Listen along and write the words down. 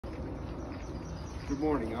Good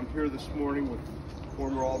morning. I'm here this morning with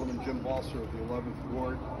former Alderman Jim Balser of the 11th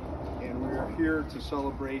Ward, and we are here to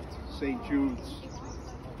celebrate St. Jude's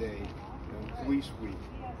Day and Police Week.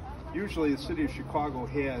 Usually the city of Chicago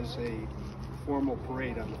has a formal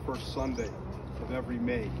parade on the first Sunday of every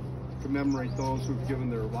May to commemorate those who have given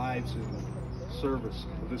their lives in service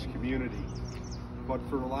of this community. But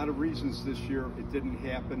for a lot of reasons this year it didn't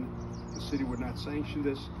happen. The city would not sanction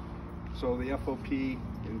this, so the FOP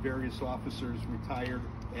and various officers, retired,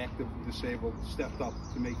 active, disabled, stepped up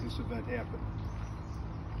to make this event happen.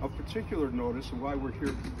 Of particular notice, and why we're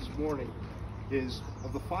here this morning, is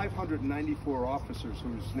of the 594 officers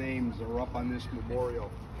whose names are up on this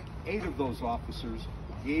memorial, 8 of those officers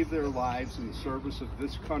gave their lives in the service of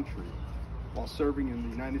this country while serving in the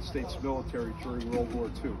United States military during World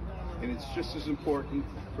War II. And it's just as important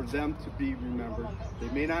for them to be remembered. They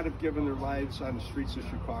may not have given their lives on the streets of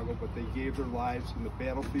Chicago, but they gave their lives in the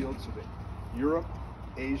battlefields of Europe,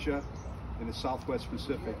 Asia, and the Southwest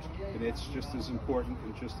Pacific, and it's just as important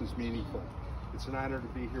and just as meaningful. It's an honor to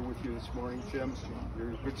be here with you this morning, Jim.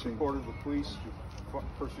 You're a good supporter of the police,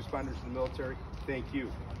 first responders in the military. Thank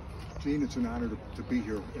you. Gene, it's an honor to be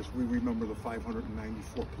here as we remember the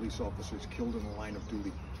 594 police officers killed in the line of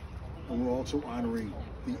duty. And we're also honoring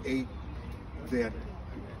the 8 that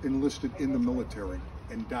enlisted in the military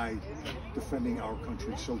and died defending our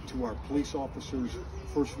country. So to our police officers,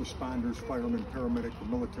 first responders, firemen, paramedics, the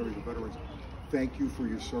military, the veterans, thank you for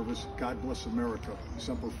your service. God bless America.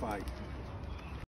 Semper Fi.